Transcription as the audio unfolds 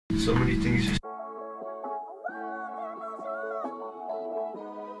So many things just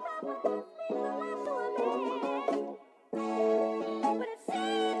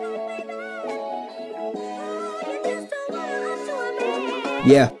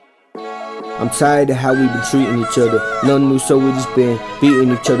yeah. I'm tired of how we've been treating each other. Nothing new, so we just been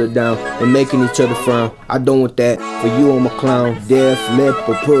beating each other down and making each other frown. I don't want that. For you, I'm a clown. Deaf,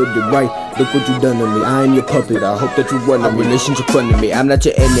 leppard, put it right. Look what you done to me. I am your puppet. I hope that you run a relationship front of me. I'm not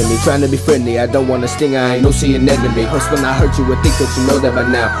your enemy. Trying to be friendly. I don't want to sting. I ain't no seeing enemy. Hurts when I hurt you. I think that you know that by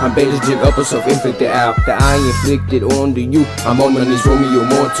now. I'm bandaging up or self-inflicted out. The I inflicted onto you. I'm on my knees, Romeo,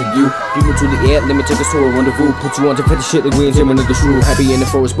 more to you. Beat me to the air. Let me take us to a rendezvous. Put you on to finish shit like we ain't jamming in the shrew. Happy in the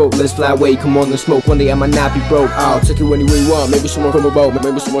forest boat. Let's fly away. Come on and smoke. One day I might not be broke. I'll take you anywhere you want. Maybe someone from a boat.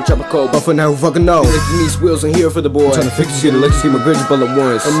 Maybe someone chop a coat. But for now, who fucking knows? Like these wheels in here for the boy. Trying to fix this, get a let's get my bridge all at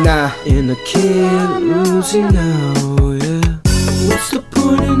once. And I in a kid losing now, yeah. What's the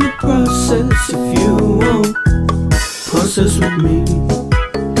point in the process if you won't process with me?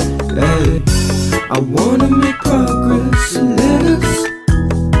 Hey, I wanna make progress and let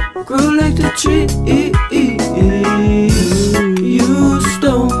us grow like the trees. You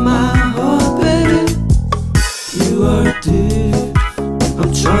stole my heart, baby. You are a thief.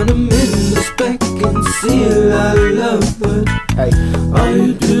 I'm trying to mend this back and seal our love, but hey, all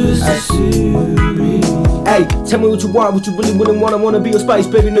you do is deceive me. Hey, tell me what you want, what you really wouldn't want. I wanna be your spice,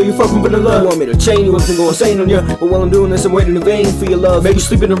 baby, know you fucking with the love. You want me to chain you up and go insane on you, but while I'm doing this, I'm waiting in vain for your love. Maybe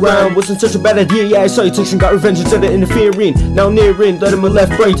sleeping around wasn't such a bad idea. Yeah, I saw you texting, got revenge instead of interfering. Now I'm nearing, letting my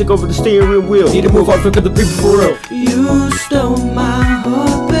left brain take over the steering wheel. Need to move on, look at the people for real. You stole my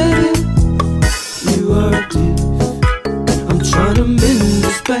heart, baby. You are a thief. I'm trying to mend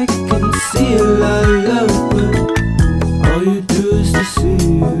this back and seal our love, but all you do is deceive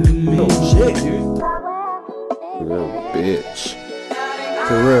me. no shit, dude. Real bitch.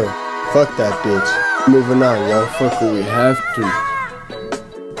 For real. Fuck that bitch. Moving on, yo. Fuck what we have to.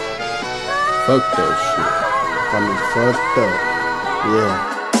 Fuck that shit. I mean, fucked up. Yeah.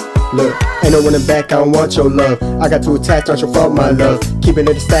 Look, ain't no running back, I don't want your love. I got too attached, not your fault, my love. Keeping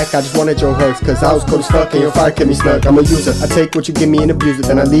it a stack, I just wanted your hugs. Cause I was cold as fuck and your fire kept me snug. I'm a user, I take what you give me and abuse it.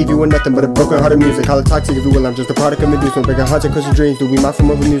 Then I leave you with nothing but a broken hearted music. Call it toxic if you will, I'm just a product of Medusa. Breaking hearts and crushing dreams, do we my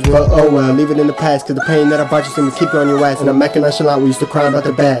form of amusement? But oh well, leave it in the past. Cause the pain that I brought you seems to keep you on your ass. And I'm making nonchalant, we used to cry about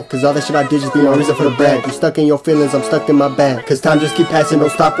the bad. Cause all that shit I did just be no reason for the brag. You stuck in your feelings, I'm stuck in my bag. Cause time just keep passing,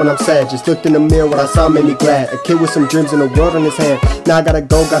 don't stop when I'm sad. Just looked in the mirror, what I saw made me glad. A kid with some dreams and the world on his hand. Now I gotta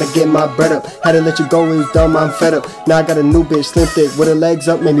go, gotta get my bread up. Had to let you go, it was dumb, I'm fed up. Now I got a new bitch, slim thick, with her legs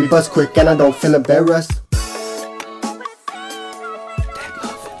up, made me bust quick, and I don't feel embarrassed. That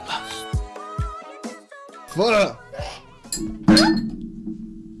love and lust. Fuck.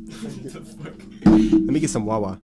 Let me get some Wawa.